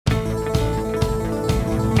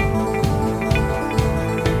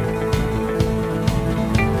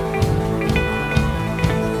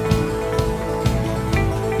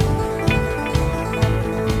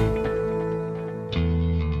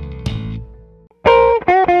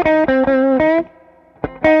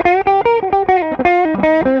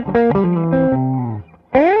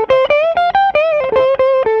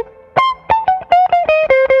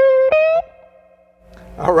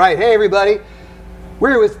Hey everybody,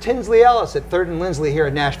 we're here with Tinsley Ellis at 3rd and Lindsley here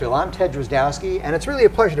in Nashville. I'm Ted Drozdowski, and it's really a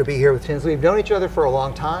pleasure to be here with Tinsley. We've known each other for a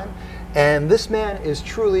long time, and this man is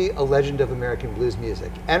truly a legend of American blues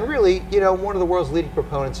music. And really, you know, one of the world's leading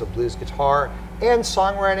proponents of blues guitar and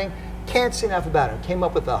songwriting. Can't say enough about him. Came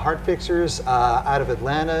up with the Heart Fixers out of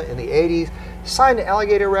Atlanta in the 80s, signed to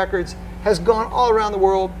Alligator Records, has gone all around the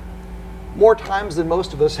world, more times than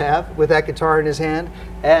most of us have, with that guitar in his hand.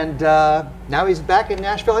 And now he's back in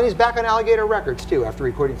Nashville, and he's back on Alligator Records too, after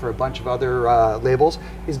recording for a bunch of other labels.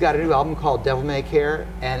 He's got a new album called Devil May Care,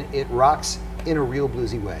 and it rocks in a real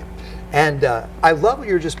bluesy way. And I love what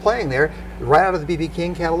you were just playing there, right out of the B.B.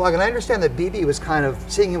 King catalog. And I understand that B.B. was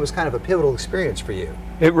seeing him was kind of a pivotal experience for you.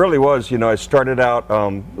 It really was. You know, I started out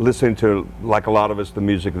listening to, like a lot of us, the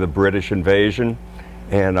music of the British invasion.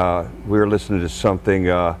 And we were listening to something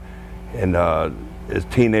as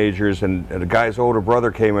teenagers, and a guy's older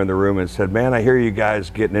brother came in the room and said, "Man, I hear you guys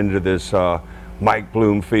getting into this Mike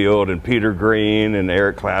Bloomfield and Peter Green and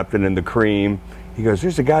Eric Clapton and the Cream." He goes,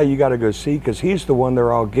 "There's a guy you got to go see because he's the one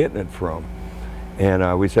they're all getting it from."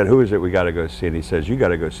 And we said, "Who is it we got to go see?" And he says, "You got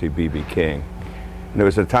to go see B.B. King." And there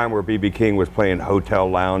was a time where B.B. King was playing hotel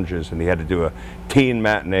lounges, and he had to do a teen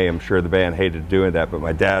matinee. I'm sure the band hated doing that, but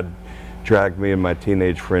my dad dragged me and my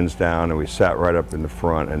teenage friends down, and we sat right up in the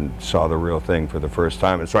front and saw the real thing for the first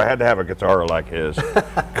time. And so I had to have a guitar like his,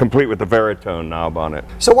 complete with the Veritone knob on it.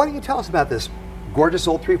 So why don't you tell us about this gorgeous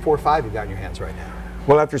old 345 you've got in your hands right now?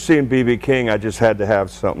 Well, after seeing B.B. King, I just had to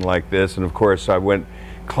have something like this. And of course, I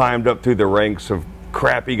climbed up through the ranks of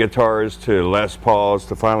crappy guitars to Les Pauls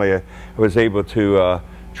to finally I was able to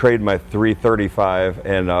trade my 335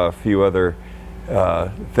 and a few other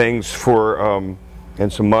things for and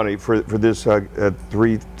some money for this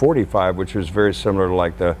 345, which was very similar to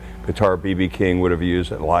like the guitar B.B. King would have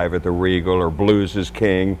used live at the Regal, or Blues'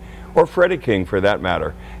 King, or Freddie King for that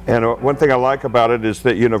matter. And one thing I like about it is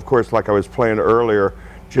that, you know, of course, like I was playing earlier,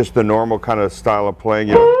 just the normal kind of style of playing,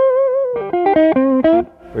 you know,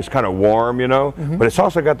 it's kind of warm, you know, but it's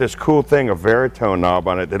also got this cool thing, a Veritone knob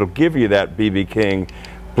on it, that'll give you that B.B. King,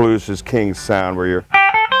 Blues' King sound where you're...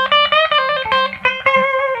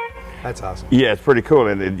 That's awesome. Yeah, it's pretty cool,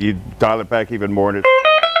 and you dial it back even more, and it,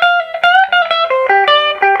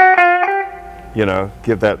 you know,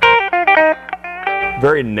 give that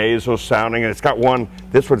very nasal sounding, and it's got one,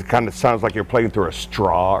 this one kind of sounds like you're playing through a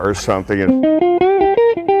straw or something, and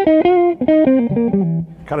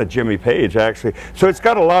kind of Jimmy Page, actually. So it's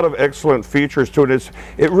got a lot of excellent features to it.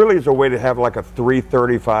 It really is a way to have like a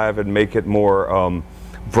 335 and make it more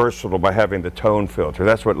versatile by having the tone filter.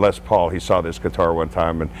 That's what Les Paul, he saw this guitar one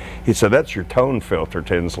time and he said, "That's your tone filter,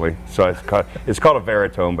 Tinsley." So it's called a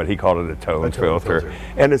Veritone, but he called it a tone filter.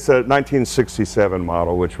 And it's a 1967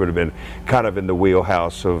 model, which would have been kind of in the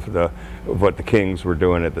wheelhouse of what the Kings were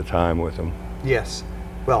doing at the time with them. Yes.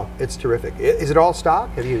 Well, it's terrific. Is it all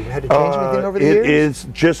stock? Have you had to change anything over the years? It is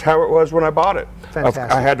just how it was when I bought it.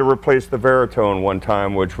 Fantastic. I had to replace the Veritone one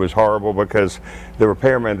time, which was horrible because the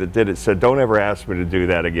repairman that did it said, "Don't ever ask me to do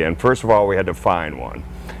that again." First of all, we had to find one.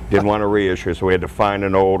 Didn't want to reissue, so we had to find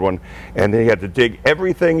an old one. And then you had to dig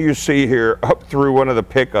everything you see here up through one of the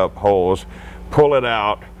pickup holes, pull it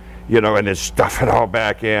out, you know, and then stuff it all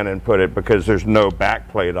back in and put it, because there's no back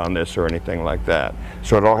plate on this or anything like that.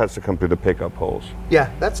 So it all has to come through the pickup holes. Yeah,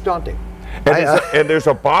 that's daunting. And there's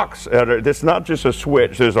a box, it's not just a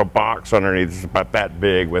switch, there's a box underneath, it's about that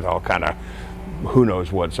big with all kind of, who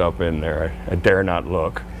knows what's up in there. I dare not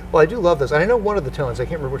look. Well, I do love this. And I know one of the tones, I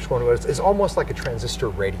can't remember which one it was, is almost like a transistor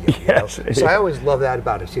radio. Yes. You know? So I always love that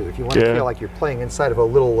about it too. If you want to feel like you're playing inside of a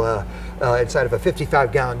little, inside of a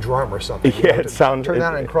 55-gallon drum or something. Yeah, it sounds... Turn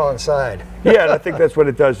that on and crawl inside. Yeah, and I think that's what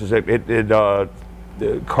it does, is it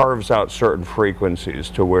carves out certain frequencies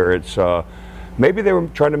to where it's, maybe they were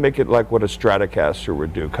trying to make it like what a Stratocaster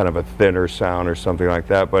would do, kind of a thinner sound or something like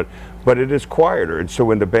that, but it is quieter. And so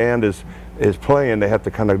when the band is playing, they have to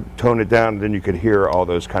kind of tone it down, and then you could hear all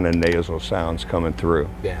those kind of nasal sounds coming through.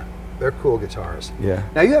 Yeah, they're cool guitars. Yeah.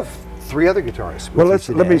 Now you have 3 other guitars. Well,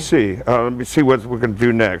 let me see what we're going to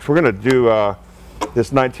do next. We're going to do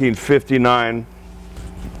this 1959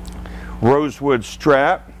 Rosewood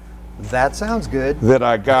Strat. That sounds good. That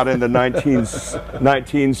I got in the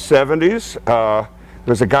 1970s.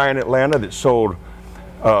 There's a guy in Atlanta that sold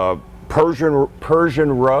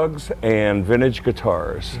Persian rugs and vintage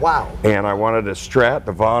guitars. Wow. And I wanted a Strat.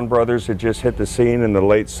 The Vaughan brothers had just hit the scene in the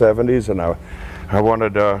late 70s, and I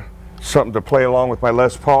wanted something to play along with my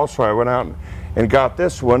Les Paul, so I went out and got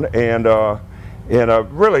this one, and I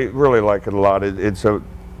really like it a lot. It's a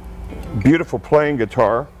beautiful playing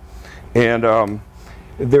guitar, and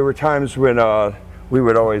there were times when we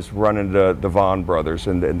would always run into the Vaughan brothers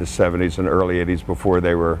in the 70s and early 80s before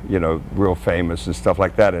they were, you know, real famous and stuff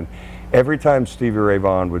like that. And every time Stevie Ray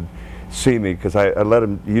Vaughan would see me, because I let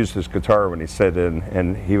him use this guitar when he sat in,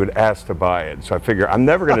 and he would ask to buy it. So I figure I'm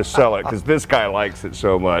never going to sell it because this guy likes it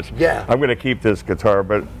so much. Yeah. I'm going to keep this guitar,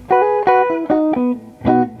 but I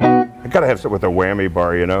got to have something with a whammy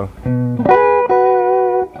bar, you know.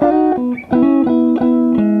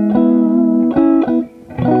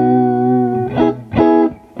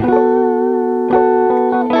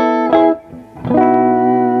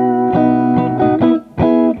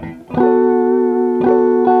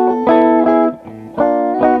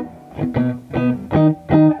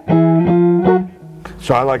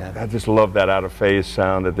 So I just love that out of phase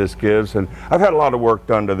sound that this gives, and I've had a lot of work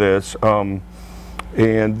done to this. And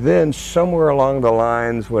then somewhere along the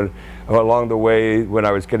lines, along the way when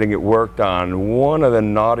I was getting it worked on, one of the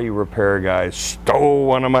naughty repair guys stole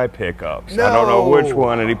one of my pickups. No. I don't know which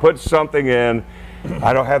one, and he put something in.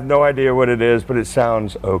 I don't have no idea what it is, but it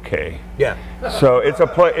sounds okay. Yeah. So it's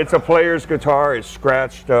a player's guitar. It's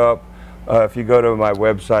scratched up. If you go to my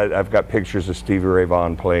website, I've got pictures of Stevie Ray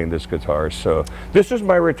Vaughan playing this guitar. So this is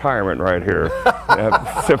my retirement right here.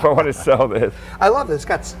 So if I want to sell this. I love this. It's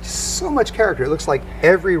got so much character. It looks like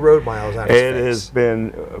every road mile is on its face. It has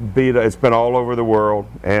been beat up. It's been all over the world,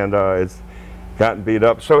 and it's gotten beat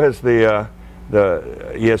up. So has the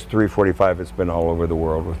ES345. It's been all over the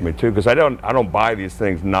world with me too, because I don't buy these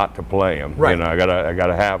things not to play them. Right. You know, I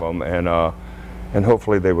gotta have them, and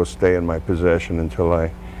hopefully they will stay in my possession until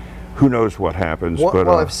who knows what happens. Well, but,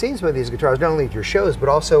 I've seen some of these guitars, not only at your shows, but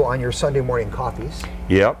also on your Sunday morning coffees.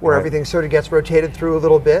 Yep. Where everything sort of gets rotated through a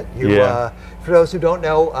little bit. For those who don't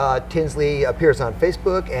know, Tinsley appears on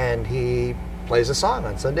Facebook, and he plays a song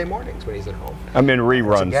on Sunday mornings when he's at home. I'm in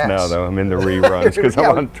reruns now, though. I'm in the reruns because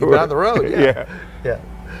I'm on tour. You're on the road, yeah. Yeah.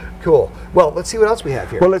 Cool. Well, let's see what else we have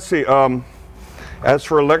here. Well, let's see. As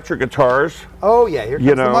for electric guitars. Oh, yeah. Here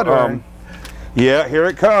comes the Mudhorn. Yeah, here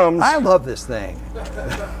it comes. I love this thing.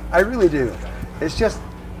 I really do. It's just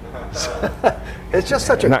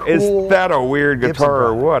such a now, cool. Is that a weird guitar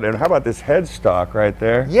or what? And how about this headstock right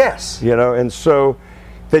there? Yes. You know, and so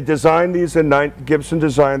they designed these Gibson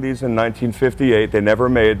designed these in 1958. They never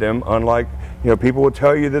made them. Unlike, you know, people will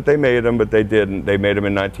tell you that they made them, but they didn't. They made them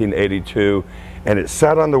in 1982, and it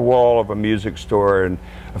sat on the wall of a music store. And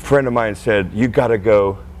a friend of mine said, "You got to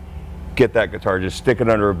go get that guitar, just stick it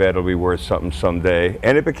under a bed, it'll be worth something someday."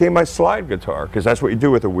 And it became my slide guitar, because that's what you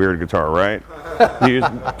do with a weird guitar, right? You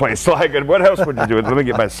play slide guitar. What else would you do with it? Let me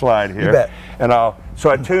get my slide here. You bet. And so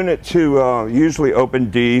I tune it to usually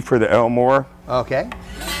open D for the Elmore. Okay.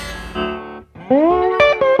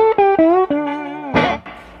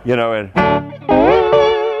 You know, and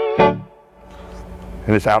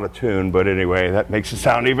it's out of tune, but anyway, that makes it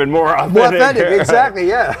sound even more authentic. More authentic, exactly,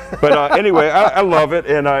 yeah. But anyway, I love it,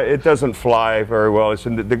 and it doesn't fly very well. It's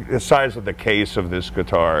in the size of the case of this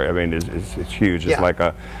guitar. I mean, it's huge. It's like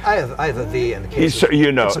a. I have a V in the case. So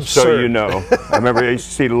you know. I remember I used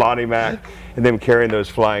to see Lonnie Mack and them carrying those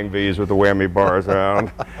flying V's with the whammy bars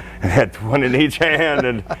around, and had one in each hand,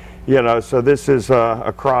 and you know. So this is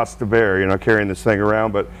a cross to bear, you know, carrying this thing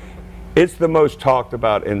around, but. It's the most talked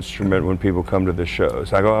about instrument when people come to the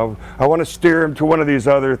shows. I go, I want to steer them to one of these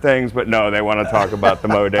other things, but no, they want to talk about the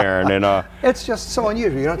Modern. And it's just so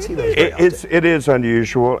unusual. You don't see those very often. It is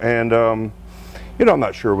unusual, and you know, I'm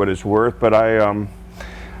not sure what it's worth, but I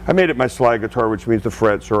made it my slide guitar, which means the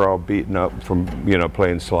frets are all beaten up from, you know,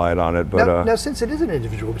 playing slide on it. But now, since it is an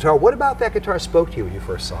individual guitar, what about that guitar spoke to you when you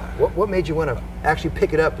first saw it? What made you want to actually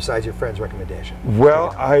pick it up besides your friend's recommendation?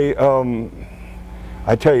 Well,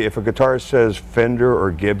 I tell you, if a guitar says Fender or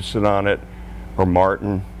Gibson on it, or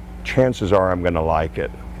Martin, chances are I'm going to like it.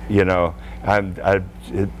 You know, I'm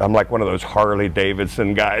like one of those Harley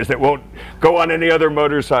Davidson guys that won't go on any other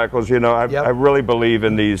motorcycles. You know, I really believe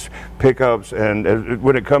in these pickups, and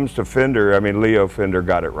when it comes to Fender, I mean, Leo Fender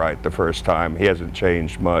got it right the first time. He hasn't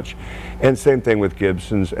changed much, and same thing with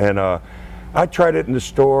Gibsons. And I tried it in the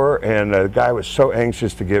store, and the guy was so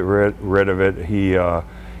anxious to get rid of it. He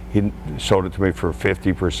sold it to me for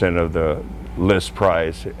 50% of the list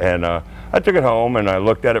price, and I took it home and I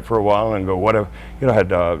looked at it for a while and go, what have, you know, I had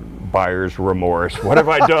buyer's remorse. What have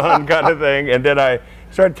I done, kind of thing. And then I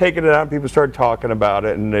started taking it out, and people started talking about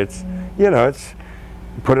it, and it's, you know, it's,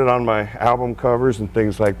 put it on my album covers and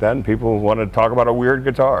things like that, and people wanted to talk about a weird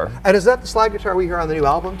guitar. And is that the slide guitar we hear on the new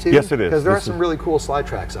album too? Yes, it is. Because there are some really cool slide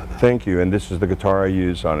tracks on that. Thank you, and this is the guitar I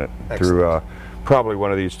use on it. Excellent. Through probably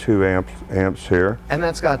one of these two amps here. And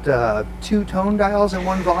that's got 2 tone dials and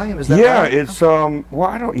 1 volume, is that right? Yeah, it's, well,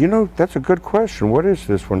 I don't, you know, that's a good question. What is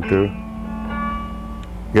this one do?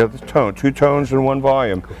 Yeah, the tone, 2 tones in 1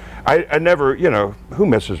 volume. I never, you know, who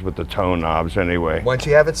messes with the tone knobs anyway? Once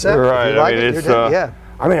you have it set, Right, if you like I mean, it, it's, you're done. Yeah.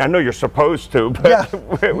 I mean, I know you're supposed to, but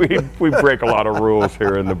we break a lot of rules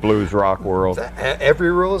here in the blues rock world.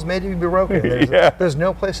 Every rule is made to be broken. There's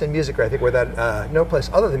no place in music, I think, where that, no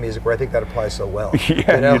place other than music where I think that applies so well.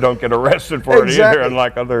 Yeah, you don't get arrested for it either,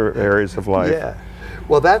 unlike other areas of life. Yeah.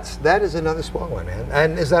 Well, that is another small one, man.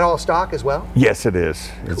 And is that all stock as well? Yes, it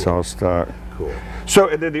is. Cool. It's all stock. Cool. So,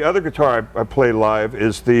 and then the other guitar I play live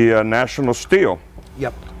is the National Steel.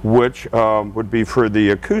 Yep. Which would be for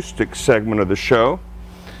the acoustic segment of the show.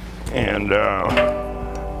 And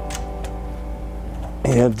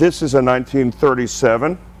this is a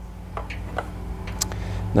 1937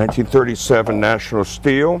 National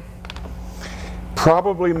Steel.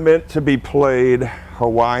 Probably meant to be played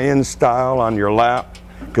Hawaiian style on your lap,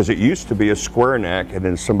 because it used to be a square neck and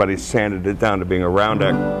then somebody sanded it down to being a round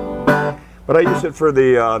neck. But I use it for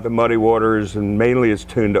the Muddy Waters, and mainly it's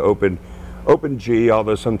tuned to open G,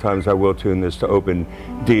 although sometimes I will tune this to open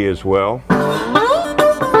D as well.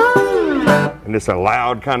 And it's a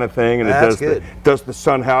loud kind of thing, and it does the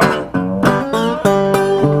Son House.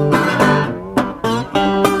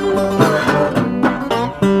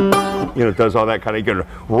 You know, it does all that kind of, you can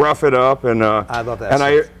rough it up, and I love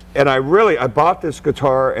that. And I bought this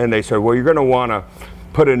guitar, and they said, well, you're going to want to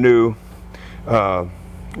put a new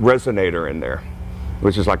resonator in there,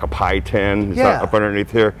 which is like a Pi 10. It's up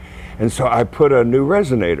underneath here. And so I put a new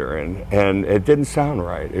resonator in, and it didn't sound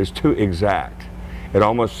right. It was too exact. It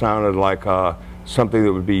almost sounded like something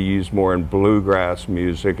that would be used more in bluegrass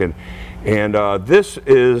music. And this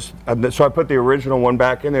is, so I put the original one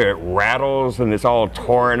back in there. It rattles, and it's all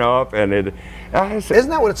torn up, and it. Isn't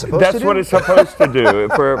that what it's supposed to do? That's what it's supposed to do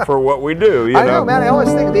for what we do. You I know, man. I always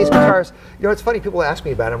think of these guitars. You know, it's funny. People ask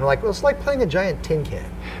me about them. I'm like, well, it's like playing a giant tin can.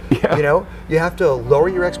 Yeah. You know, you have to lower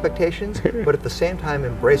your expectations, but at the same time,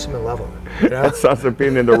 embrace them and love them. You know? That sounds like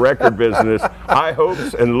being in the record business. High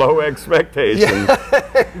hopes and low expectations.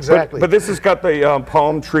 Yeah, exactly. But this has got the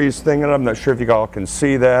palm trees thing in it. I'm not sure if you all can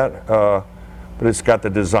see that, but it's got the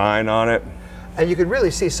design on it. And you can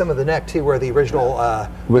really see some of the neck too, where the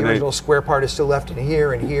original square part is still left in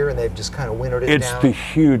here, and they've just kind of winnowed it down. It's the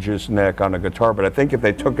hugest neck on a guitar, but I think if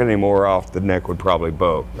they took any more off, the neck would probably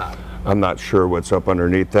bow. I'm not sure what's up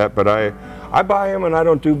underneath that, but I buy them, and I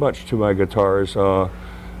don't do much to my guitars. You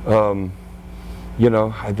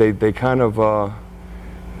know, they kind of,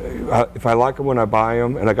 if I like them when I buy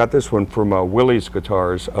them, and I got this one from Willie's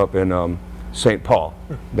Guitars up in St. Paul.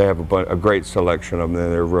 They have a great selection of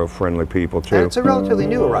them. They're real friendly people too. And it's a relatively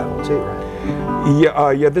new arrival too,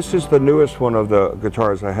 right? Yeah, this is the newest one of the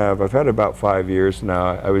guitars I have. I've had about 5 years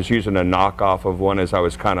now. I was using a knockoff of one as I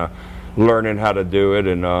was kind of learning how to do it,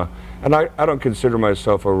 and I don't consider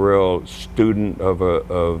myself a real student of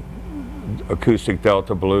acoustic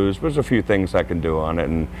Delta blues. There's a few things I can do on it,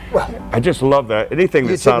 and I just love that. Anything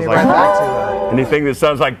that sounds like anything that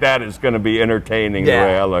sounds like that is going to be entertaining the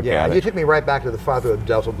way I look at it. You took me right back to the father of the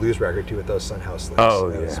Delta blues record too, with those Son House things. Oh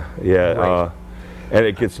yeah. And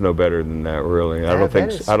it gets no better than that, really. I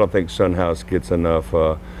don't think Son House gets enough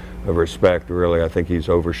of respect, really. I think he's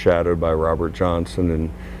overshadowed by Robert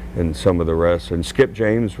Johnson and some of the rest. And Skip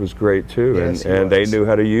James was great too, yes, and they knew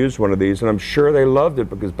how to use one of these, and I'm sure they loved it,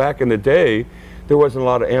 because back in the day there wasn't a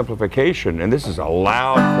lot of amplification, and this is a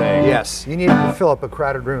loud thing. Yes, you needed to fill up a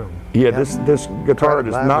crowded room. Yeah, this guitar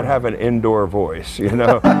does not have an indoor voice, you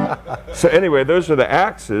know. So anyway, those are the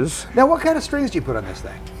axes. Now, what kind of strings do you put on this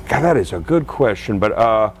thing? God, that is a good question, but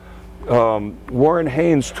Warren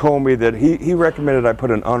Haynes told me that he recommended I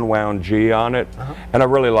put an unwound G on it, and I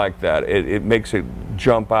really like that. It makes it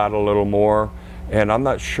jump out a little more, and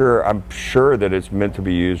I'm sure that it's meant to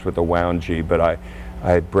be used with a wound G, but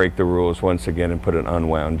I break the rules once again and put an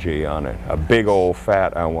unwound G on it. A big old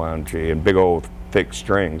fat unwound G, and big old thick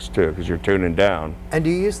strings too, because you're tuning down. And do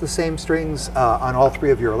you use the same strings on all 3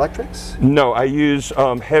 of your electrics? No, I use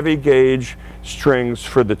heavy gauge strings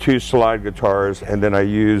for the 2 slide guitars, and then I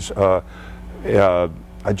use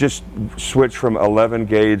I just switch from 11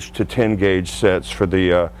 gauge to 10 gauge sets for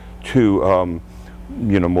the 2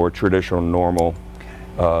 you know, more traditional normal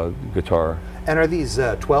guitar. And are these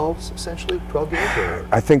 12s essentially, 12 gauge? Or?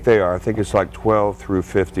 I think they are. I think it's like 12 through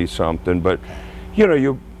 50 something, but you know,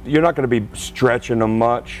 you're not going to be stretching them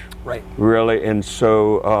much, right? Really, and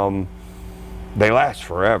so they last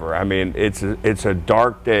forever. I mean, it's a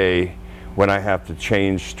dark day when I have to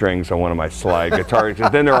change strings on one of my slide guitars,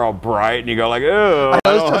 because then they're all bright, and you go like, oh,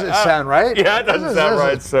 this doesn't sound right. Yeah, it doesn't sound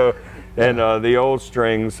right. So, and the old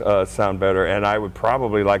strings sound better, and I would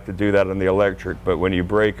probably like to do that on the electric, but when you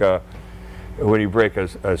break when you break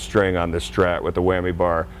a string on the Strat with the whammy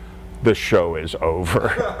bar, the show is over.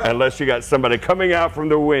 Unless you got somebody coming out from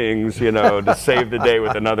the wings, you know, to save the day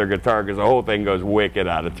with another guitar, because the whole thing goes wicked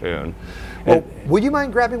out of tune. Well, would you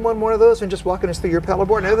mind grabbing one of those and just walking us through your pedal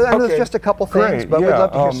board? I know there's just a couple things, but we'd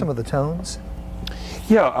love to hear some of the tones.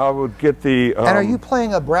 Yeah, I would get the... and are you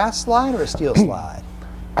playing a brass slide or a steel slide?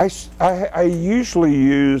 I usually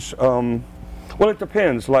use... well, it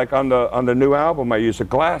depends. Like on the new album, I use a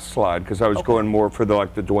glass slide because I was going more for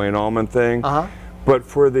the Duane Allman thing. But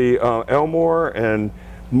for the Elmore and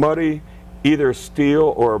Muddy, either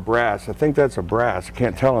steel or a brass. I think that's a brass. I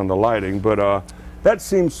can't tell on the lighting, but that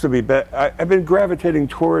seems to be better. I've been gravitating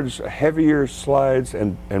towards heavier slides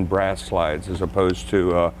and brass slides as opposed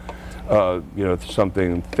to you know,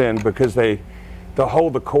 something thin, because they'll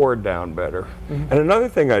hold the chord down better. And another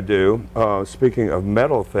thing I do, speaking of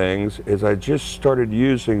metal things, is I just started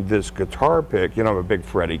using this guitar pick. You know, I'm a big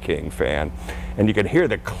Freddie King fan, and you can hear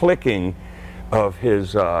the clicking of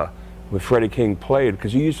his, when Freddie King played,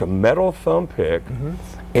 because he used a metal thumb pick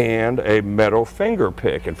and a metal finger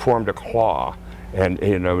pick and formed a claw. And,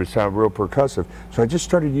 you know, it sounded real percussive. So I just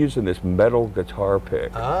started using this metal guitar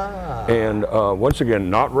pick. And once again,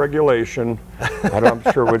 not regulation. I'm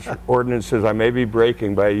not sure which ordinances I may be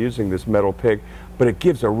breaking by using this metal pick, but it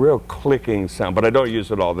gives a real clicking sound. But I don't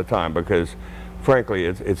use it all the time because, frankly,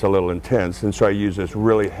 it's a little intense. And so I use this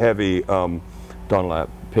really heavy Dunlap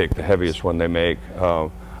pick, the heaviest one they make.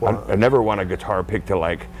 I never want a guitar pick to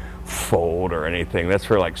like fold or anything. That's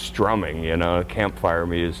for like strumming, you know, campfire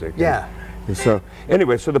music. Yeah. And so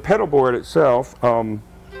anyway, so the pedal board itself,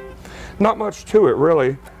 not much to it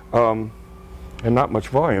really, and not much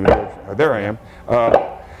volume. There I am.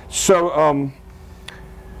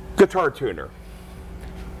 Guitar tuner.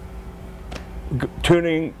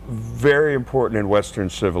 Tuning, very important in Western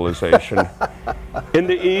civilization. In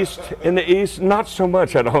the East, not so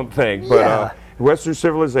much, I don't think. But Western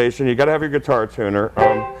civilization, you got to have your guitar tuner.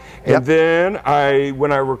 And then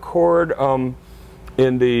when I record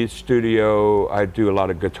in the studio, I do a lot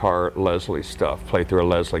of guitar Leslie stuff. Play through a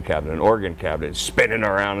Leslie cabinet, an organ cabinet, spinning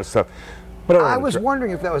around and stuff. But I was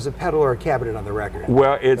wondering if that was a pedal or a cabinet on the record.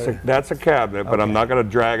 Well, that's a cabinet, but I'm not going to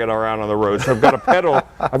drag it around on the road. So I've got a pedal.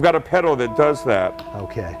 I've got a pedal that does that.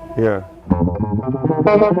 Okay. Yeah.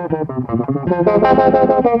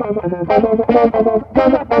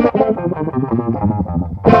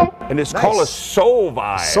 And it's called a Soul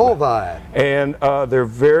Vibe. Soul Vibe. And they're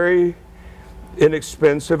very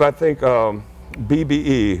inexpensive. I think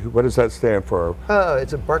BBE, what does that stand for?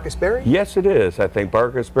 It's a Barkus Berry? Yes, it is. I think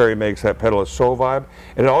Barkus Berry makes that pedal a Soul Vibe.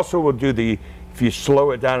 And it also will do if you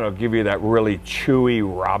slow it down, it'll give you that really chewy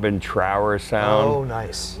Robin Trower sound. Oh,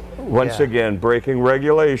 nice. Once again, breaking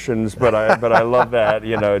regulations, but I love that.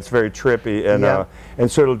 You know, it's very trippy, and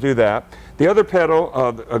so it'll do that. The other pedal,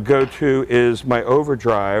 a go-to, is my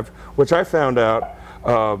overdrive, which I found out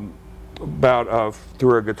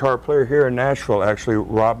through a guitar player here in Nashville. Actually,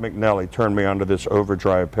 Rob McNally turned me onto this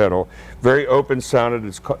overdrive pedal. Very open sounded.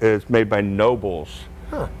 It's made by Nobles,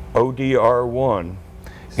 ODR1,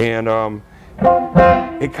 and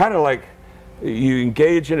it kind of like, you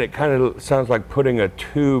engage in it, kind of sounds like putting a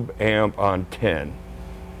tube amp on 10,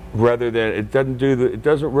 rather than it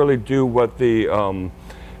doesn't really do what the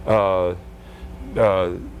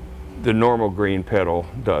normal green pedal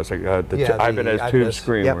does, like the Ibanez Tube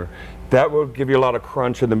Screamer. That will give you a lot of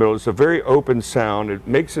crunch in the middle. It's a very open sound. It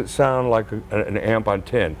makes it sound like an amp on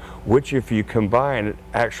 10, which if you combine it,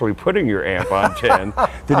 actually putting your amp on 10,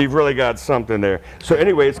 then you've really got something there. So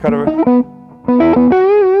anyway, it's kind of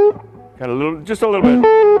just a little bit.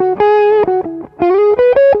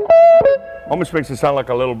 Almost makes it sound like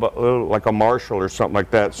a little like a Marshall or something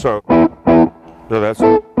like that. So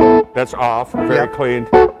that's off, very clean.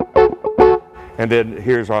 And then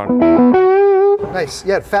here's on. Nice.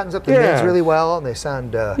 Yeah, it fattens up the mids really well, and they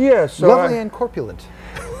sound lovely and corpulent.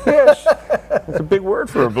 Yes, it's a big word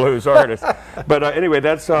for a blues artist. But anyway,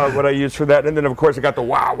 that's what I use for that. And then, of course, I got the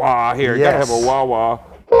wah-wah here. You gotta have a wah-wah.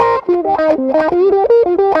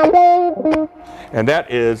 And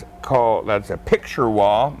that's a picture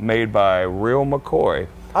wah made by Real McCoy.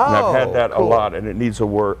 And I've had that a lot, and it needs a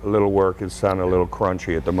little work. It's sounding a little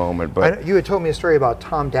crunchy at the moment. But you had told me a story about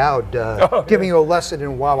Tom Dowd giving you a lesson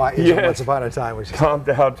in wah-wah once upon a time. Tom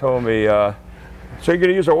Dowd told me, so you're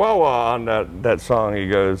going to use a wah-wah on that song? He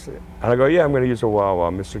goes, and I go, yeah, I'm going to use a wah-wah,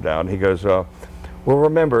 Mr. Dowd. And he goes, well,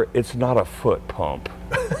 remember, it's not a foot pump.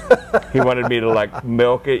 He wanted me to like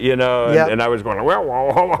milk it, you know, and I was going,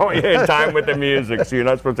 well, in time with the music, so you're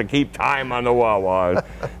not supposed to keep time on the wah-wah.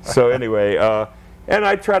 So anyway, and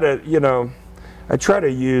I try to, you know, I try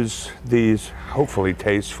to use these hopefully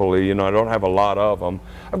tastefully. You know, I don't have a lot of them.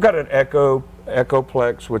 I've got an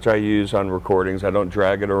Echoplex, which I use on recordings. I don't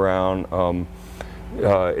drag it around.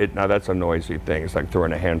 Now that's a noisy thing. It's like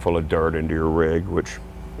throwing a handful of dirt into your rig, which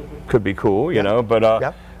could be cool, you know.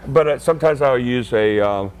 But sometimes I'll use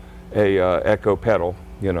a Echo pedal.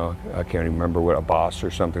 You know, I can't even remember what, a Boss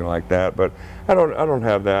or something like that. But I don't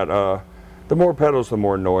have that. The more pedals, the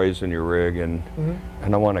more noise in your rig, and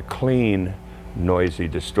I want a clean, noisy,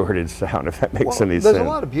 distorted sound, if that makes any sense. There's a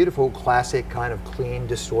lot of beautiful, classic, kind of clean,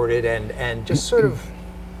 distorted, and just sort of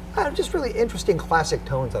just really interesting classic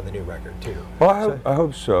tones on the new record too. Well, I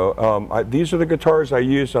hope so. These are the guitars I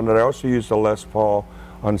use on it. I also use the Les Paul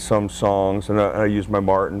on some songs, and I use my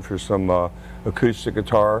Martin for some acoustic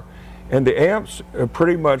guitar. And the amps are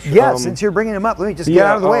pretty much. Yeah, since you're bringing them up, let me just get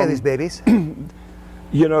out of the way of these babies.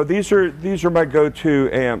 You know, these are my go-to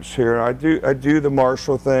amps here. I do the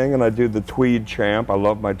Marshall thing, and I do the Tweed Champ. I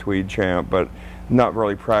love my Tweed Champ, but not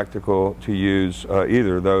really practical to use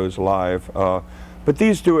either of those live. But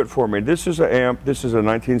these do it for me. This is an amp. This is a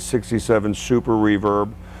 1967 Super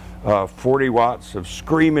Reverb. 40 watts of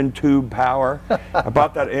screaming tube power. I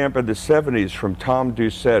bought that amp in the 70s from Tom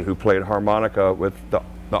Doucette, who played harmonica with the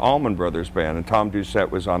Allman Brothers Band, and Tom Doucette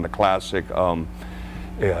was on the classic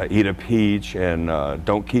Eat a Peach and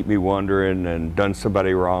Don't Keep Me Wondering and Done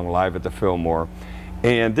Somebody Wrong live at the Fillmore.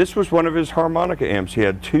 And this was one of his harmonica amps. He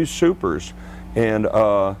had 2 Supers, and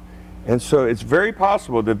so it's very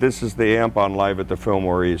possible that this is the amp on Live at the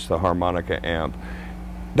Fillmore East, the harmonica amp.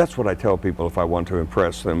 That's what I tell people if I want to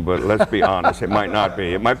impress them, but let's be honest, it might not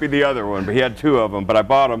be. It might be the other one, but he had 2 of them, but I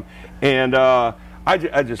bought them, and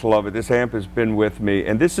I just love it. This amp has been with me,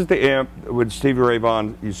 and this is the amp when Stevie Ray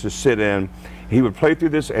Vaughan used to sit in. He would play through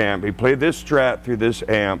this amp. He played this Strat through this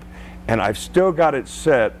amp, and I've still got it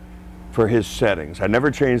set for his settings. I never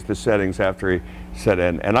changed the settings after he set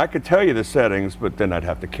in, and I could tell you the settings, but then I'd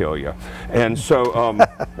have to kill you, and so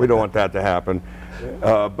we don't want that to happen.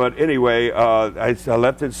 But anyway, I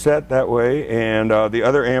left it set that way, and the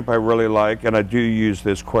other amp I really like, and I do use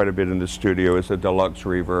this quite a bit in the studio, is a Deluxe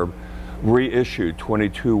Reverb, reissued,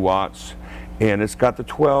 22 watts, and it's got the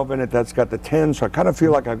 12 in it, that's got the 10, so I kind of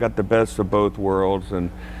feel like I've got the best of both worlds.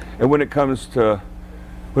 And when it comes to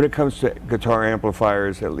guitar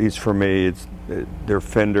amplifiers, at least for me, they're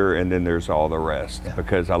Fender, and then there's all the rest,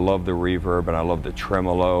 because I love the reverb and I love the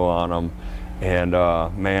tremolo on them. And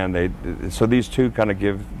man, so these two kind of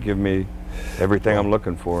give me everything I'm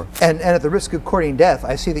looking for. And at the risk of courting death,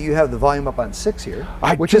 I see that you have the volume up on 6 here,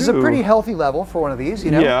 which is a pretty healthy level for one of these.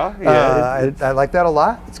 You know, I like that a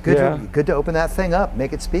lot. It's good, good to open that thing up,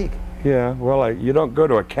 make it speak. Yeah, well, you don't go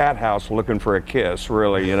to a cat house looking for a kiss,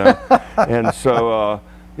 really, you know. And so,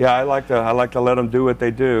 yeah, I like to let them do what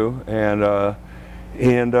they do. And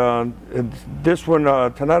this one,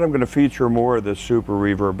 tonight I'm going to feature more of the Super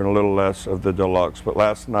Reverb and a little less of the Deluxe, but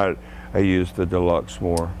last night I used the Deluxe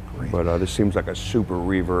more. Great. But this seems like a Super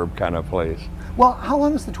Reverb kind of place. Well, how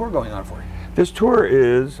long is the tour going on for? This tour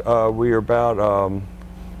is, we are about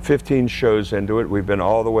 15 shows into it. We've been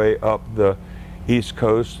all the way up the East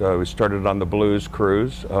Coast. We started on the Blues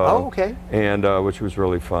Cruise. And which was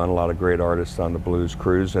really fun. A lot of great artists on the Blues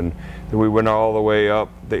Cruise. And then we went all the way up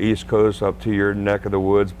the East Coast, up to your neck of the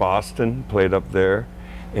woods, Boston, played up there.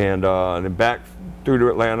 And then back through to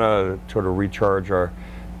Atlanta to sort of recharge our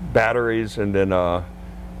batteries, and then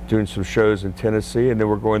doing some shows in Tennessee. And then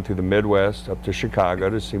we're going through the Midwest up to Chicago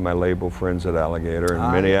to see my label friends at Alligator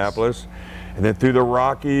in Minneapolis. And then through the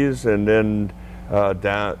Rockies, and then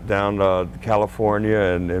down California,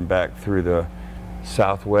 and back through the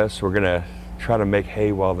Southwest. We're gonna try to make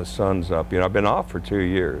hay while the sun's up. You know, I've been off for 2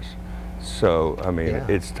 years, so I mean,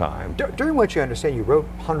 it's time. During which, you understand, you wrote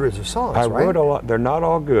hundreds of songs, right? I wrote a lot. They're not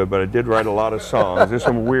all good, but I did write a lot of songs. There's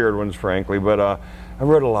some weird ones, frankly, but I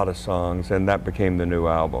wrote a lot of songs, and that became the new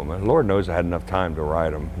album. And Lord knows I had enough time to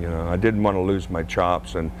write them. You know, I didn't want to lose my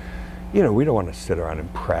chops, and you know, we don't want to sit around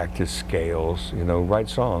and practice scales. You know, write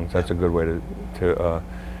songs. That's a good way to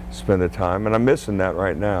spend the time, and I'm missing that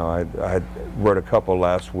right now. I wrote a couple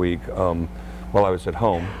last week while I was at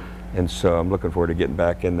home, and so I'm looking forward to getting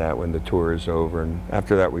back in that when the tour is over, and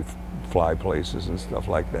after that we fly places and stuff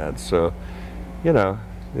like that. So, you know.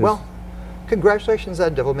 Well, congratulations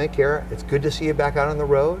on Devil May Care. It's good to see you back out on the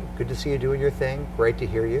road. Good to see you doing your thing. Great to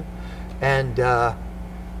hear you. And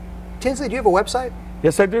Tinsley, do you have a website?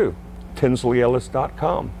 Yes, I do.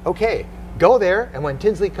 TinsleyEllis.com. Okay, go there, and when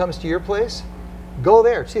Tinsley comes to your place, go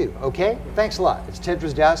there too, okay? Thanks a lot. It's Ted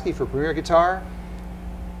Drozdowski for Premier Guitar.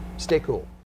 Stay cool.